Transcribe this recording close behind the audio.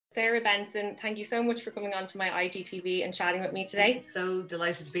Sarah Benson, thank you so much for coming on to my IGTV and chatting with me today. So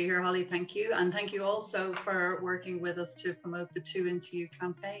delighted to be here, Holly. Thank you. And thank you also for working with us to promote the Two Into You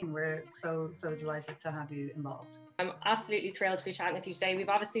campaign. We're so delighted to have you involved. I'm absolutely thrilled to be chatting with you today. We've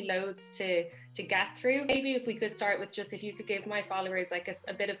obviously loads to get through. Maybe if we could start with just if you could give my followers like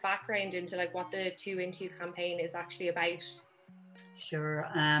a bit of background into like what the Two Into You campaign is actually about. Sure.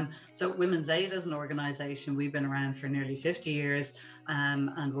 So Women's Aid as an organisation, we've been around for nearly 50 years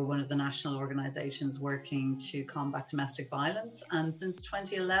and we're one of the national organisations working to combat domestic violence. And since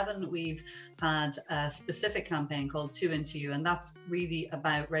 2011, we've had a specific campaign called Two Into You, and that's really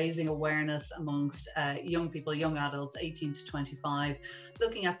about raising awareness amongst young people, young adults, 18 to 25,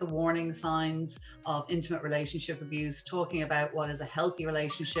 looking at the warning signs of intimate relationship abuse, talking about what is a healthy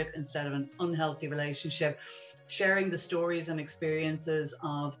relationship instead of an unhealthy relationship, sharing the stories and experiences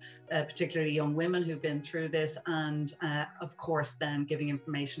of particularly young women who've been through this, and of course then giving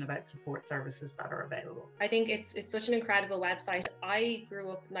information about support services that are available. I think it's such an incredible website. I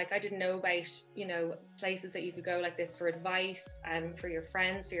grew up like I didn't know about, you know, places that you could go like this for advice and for your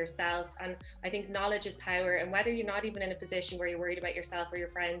friends, for yourself. And I think knowledge is power, and whether you're not even in a position where you're worried about yourself or your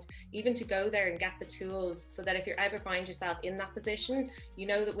friend, even to go there and get the tools so that if you ever find yourself in that position, you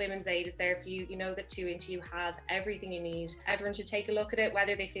know that Women's Aid is there for you, you know that Two Into You have everything you need. Everyone should take a look at it,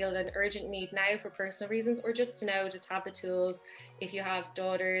 whether they feel an urgent need now for personal reasons or just to know, just have the tools. If you have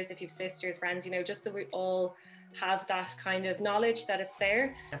daughters, if you have sisters, friends, you know, just so we all have that kind of knowledge that it's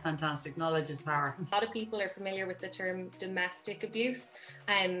there. Fantastic. Knowledge is power. A lot of people are familiar with the term domestic abuse,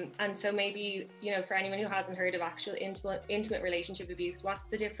 and so maybe, you know, for anyone who hasn't heard of actual intimate relationship abuse, what's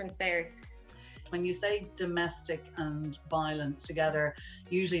the difference there? When you say domestic and violence together,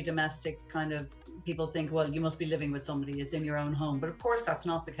 usually domestic kind of people think, well, you must be living with somebody, it's in your own home. But of course, that's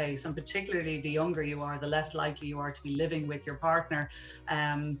not the case. And particularly the younger you are, the less likely you are to be living with your partner.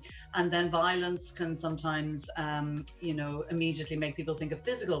 And then violence can sometimes, you know, immediately make people think of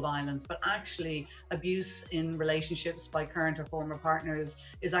physical violence. But actually, abuse in relationships by current or former partners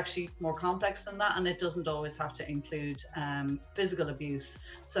is actually more complex than that. And it doesn't always have to include physical abuse.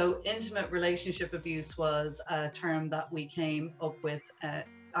 So intimate relationship abuse was a term that we came up with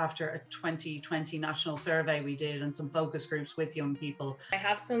after a 2020 national survey we did and some focus groups with young people. I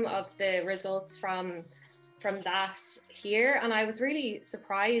have some of the results from that here, and I was really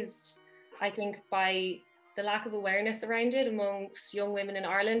surprised, I think, by the lack of awareness around it amongst young women in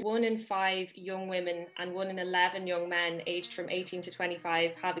Ireland. 1 in 5 young women and 1 in 11 young men aged from 18 to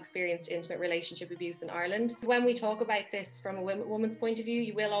 25 have experienced intimate relationship abuse in Ireland. When we talk about this from a woman's point of view,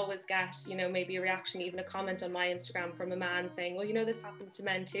 you will always get, you know, maybe a reaction, even a comment on my Instagram from a man saying, well, you know, this happens to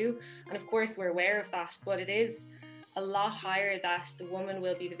men too. And of course we're aware of that, but it is a lot higher that the woman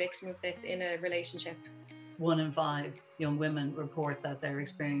will be the victim of this in a relationship. 1 in 5 young women report that they're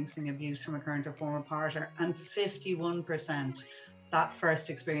experiencing abuse from a current or former partner, and 51% that first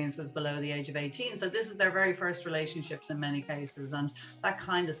experience was below the age of 18. So this is their very first relationships in many cases. And that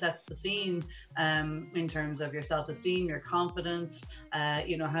kind of sets the scene in terms of your self-esteem, your confidence,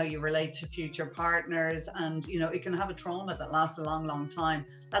 you know, how you relate to future partners. And, you know, it can have a trauma that lasts a long, long time.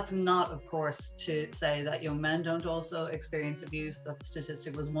 That's not, of course, to say that young men don't also experience abuse. That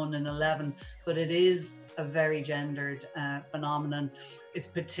statistic was 1 in 11, but it is a very gendered phenomenon. It's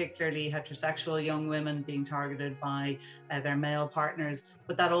particularly heterosexual young women being targeted by their male partners,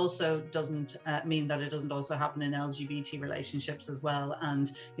 but that also doesn't mean that it doesn't also happen in LGBT relationships as well.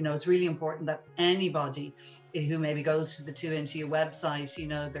 And, you know, it's really important that anybody who maybe goes to the Two Into You website, you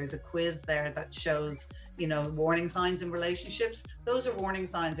know, there's a quiz there that shows, you know, warning signs in relationships. Those are warning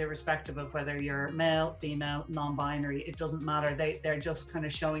signs irrespective of whether you're male, female, non-binary. It doesn't matter. They're just kind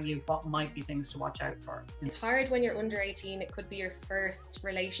of showing you what might be things to watch out for. It's hard when you're under 18. It could be your first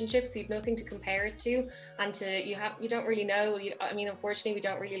relationship, so you've nothing to compare it to, and you don't really know. I mean, unfortunately, we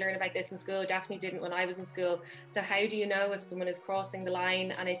don't really learn about this in school. Definitely didn't when I was in school. So how do you know if someone is crossing the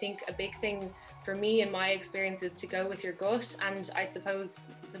line? And I think a big thing for me in my experience is to go with your gut. And I suppose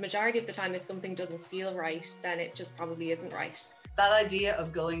the majority of the time, if something doesn't feel right, then it just probably isn't right. That idea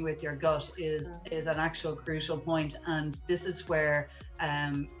of going with your gut is an actual crucial point. And this is where,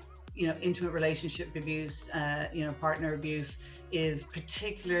 you know, intimate relationship abuse, you know, partner abuse is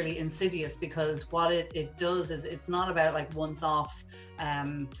particularly insidious, because what it does is it's not about like once-off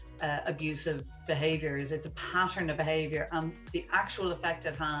abusive behaviors. It's a pattern of behavior, and the actual effect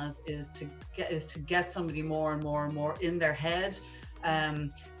it has is to get somebody more and more and more in their head,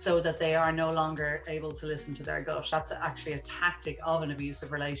 so that they are no longer able to listen to their gut. That's actually a tactic of an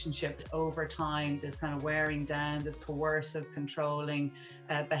abusive relationship. Over time, this kind of wearing down, this coercive, controlling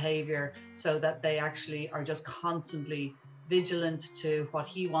behavior, so that they actually are just constantly vigilant to what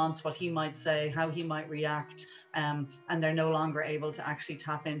he wants, what he might say, how he might react, and they're no longer able to actually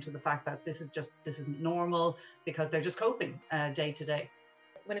tap into the fact that this isn't normal, because they're just coping day to day.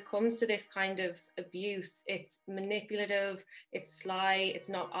 When it comes to this kind of abuse, it's manipulative, it's sly, it's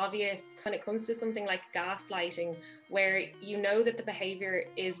not obvious. When it comes to something like gaslighting, where you know that the behavior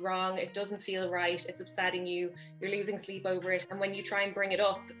is wrong, it doesn't feel right, it's upsetting you, you're losing sleep over it, and when you try and bring it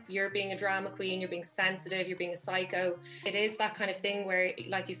up, you're being a drama queen, you're being sensitive, you're being a psycho. It is that kind of thing where,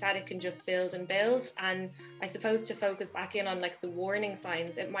 like you said, it can just build and build. And I suppose to focus back in on like the warning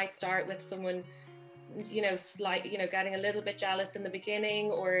signs, it might start with someone getting a little bit jealous in the beginning,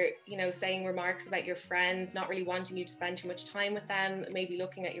 or saying remarks about your friends, not really wanting you to spend too much time with them, maybe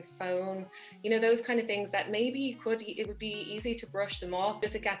looking at your phone, those kind of things that maybe it would be easy to brush them off,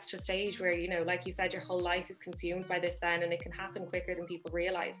 as it gets to a stage where, like you said, your whole life is consumed by this then, and it can happen quicker than people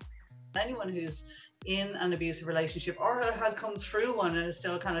realize. Anyone who's in an abusive relationship or has come through one and is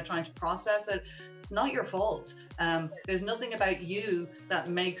still kind of trying to process it, it's not your fault. There's nothing about you that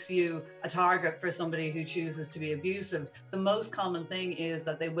makes you a target for somebody who chooses to be abusive. The most common thing is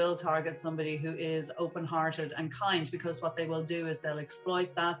that they will target somebody who is open-hearted and kind, because what they will do is they'll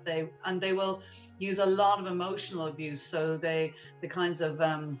exploit that, they will use a lot of emotional abuse. So the kinds of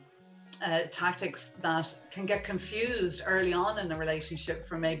tactics that can get confused early on in a relationship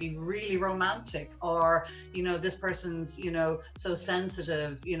for maybe really romantic, or this person's so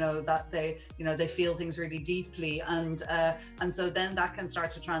sensitive, that they feel things really deeply, and so then that can start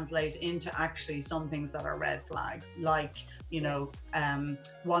to translate into actually some things that are red flags, like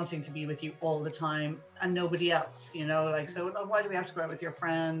wanting to be with you all the time and nobody else, so why do we have to go out with your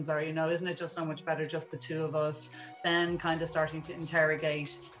friends, or isn't it just so much better just the two of us? Then kind of starting to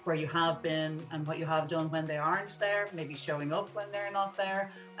interrogate where you have been and what you have done when they aren't there, maybe showing up when they're not there,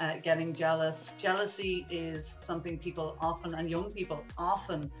 getting jealous. Jealousy is something people often, and young people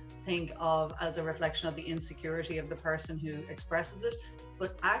often, think of as a reflection of the insecurity of the person who expresses it,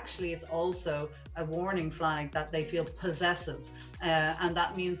 but actually it's also a warning flag that they feel possessive, and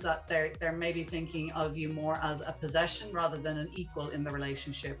that means that they're maybe thinking of you more as a possession rather than an equal in the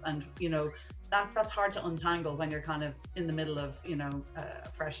relationship. And that's hard to untangle when you're kind of in the middle of a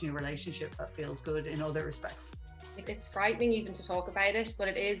fresh new relationship that feels good in other respects. It's frightening even to talk about it, but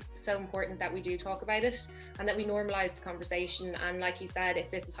it is so important that we do talk about it and that we normalize the conversation. And like you said, if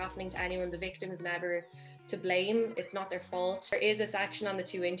this is happening to anyone, the victim is never to blame. It's not their fault. There is a section on the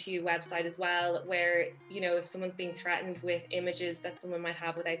 2Into website as well where, if someone's being threatened with images that someone might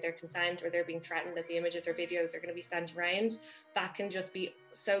have without their consent, or they're being threatened that the images or videos are going to be sent around, that can just be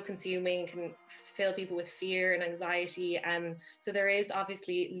so consuming, can fill people with fear and anxiety. So there is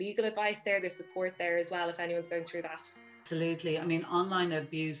obviously legal advice there, there's support there as well if anyone's going through that. Absolutely. I mean, online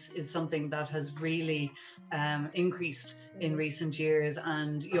abuse is something that has really increased in recent years,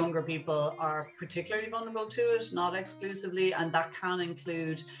 and younger people are particularly vulnerable to it, not exclusively. And that can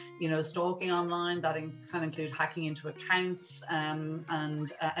include, stalking online, that can include hacking into accounts,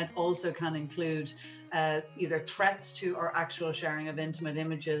 and it also can include either threats to or actual sharing of intimate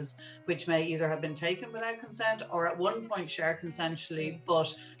images, which may either have been taken without consent or at one point shared consensually,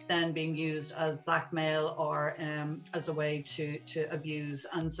 but then being used as blackmail or as a way to abuse.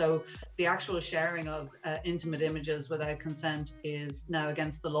 And so the actual sharing of intimate images without consent is now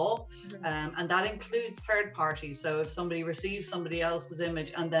against the law, and that includes third parties. So if somebody receives somebody else's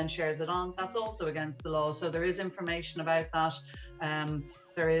image and then shares it on, that's also against the law. So there is information about that.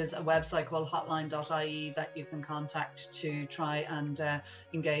 There is a website called hotline.ie that you can contact to try and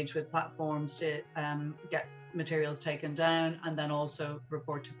engage with platforms to get materials taken down, and then also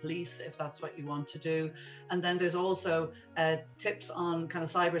report to police if that's what you want to do. And then there's also tips on kind of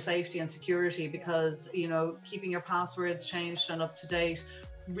cyber safety and security, because keeping your passwords changed and up to date,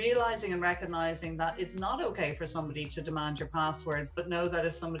 realizing and recognizing that it's not okay for somebody to demand your passwords, but know that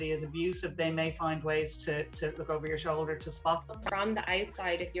if somebody is abusive, they may find ways to look over your shoulder to spot them. From the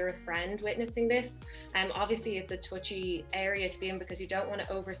outside, if you're a friend witnessing this, obviously it's a touchy area to be in, because you don't want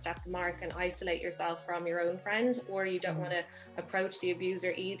to overstep the mark and isolate yourself from your own friend, or you don't want to approach the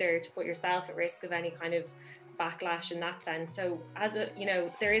abuser either to put yourself at risk of any kind of backlash in that sense. So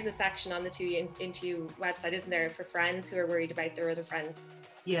there is a section on the 2Into website, isn't there, for friends who are worried about their other friends?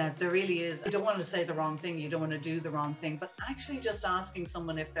 Yeah, there really is. You don't want to say the wrong thing. You don't want to do the wrong thing, but actually just asking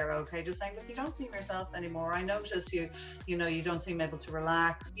someone if they're okay, just saying, look, you don't seem yourself anymore. I notice you don't seem able to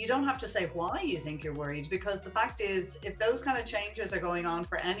relax. You don't have to say why you think you're worried, because the fact is, if those kind of changes are going on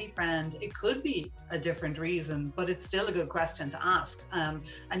for any friend, it could be a different reason, but it's still a good question to ask. And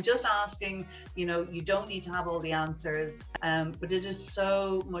just asking, you don't need to have all the answers, but it is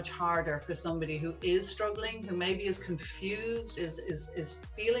so much harder for somebody who is struggling, who maybe is confused, is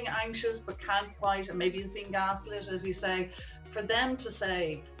feeling anxious but can't quite, and maybe is being gaslit, as you say, for them to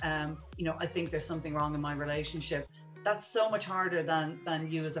say, I think there's something wrong in my relationship. That's so much harder than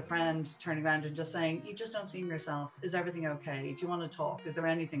you as a friend turning around and just saying, you just don't seem yourself. Is everything okay? Do you want to talk? Is there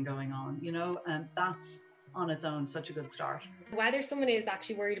anything going on? And that's on its own such a good start. Whether someone is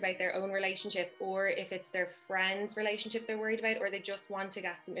actually worried about their own relationship, or if it's their friend's relationship they're worried about, or they just want to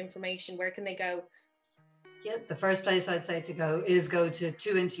get some information, where can they go? Yeah, the first place I'd say to go is go to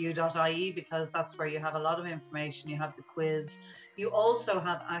 2intoyou.ie, because that's where you have a lot of information. You have the quiz. You also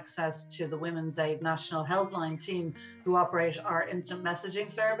have access to the Women's Aid National Helpline team, who operate our instant messaging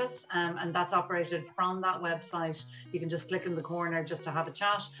service, and that's operated from that website. You can just click in the corner just to have a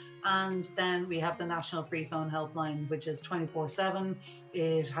chat. And then we have the National Free Phone Helpline, which is 24/7.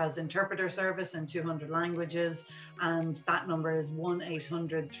 It has interpreter service in 200 languages, and that number is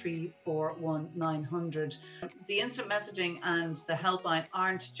 1-800-341-900. The instant messaging and the helpline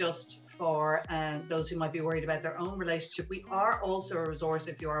aren't just for those who might be worried about their own relationship. We are also a resource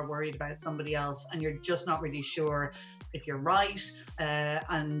if you are worried about somebody else and you're just not really sure if you're right,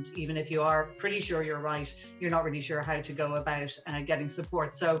 and even if you are pretty sure you're right, you're not really sure how to go about getting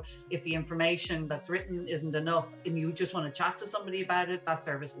support. So if the information that's written isn't enough and you just want to chat to somebody about it, that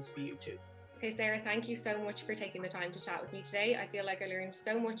service is for you too. Okay, Sarah, thank you so much for taking the time to chat with me today. I feel like I learned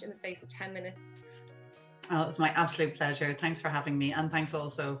so much in the space of 10 minutes. Oh, it's my absolute pleasure. Thanks for having me, and thanks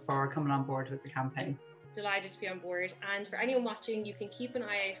also for coming on board with the campaign. Delighted to be on board. And for anyone watching, you can keep an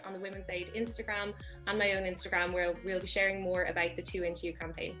eye out on the Women's Aid Instagram and my own Instagram, where we'll be sharing more about the 2 Into You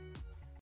campaign.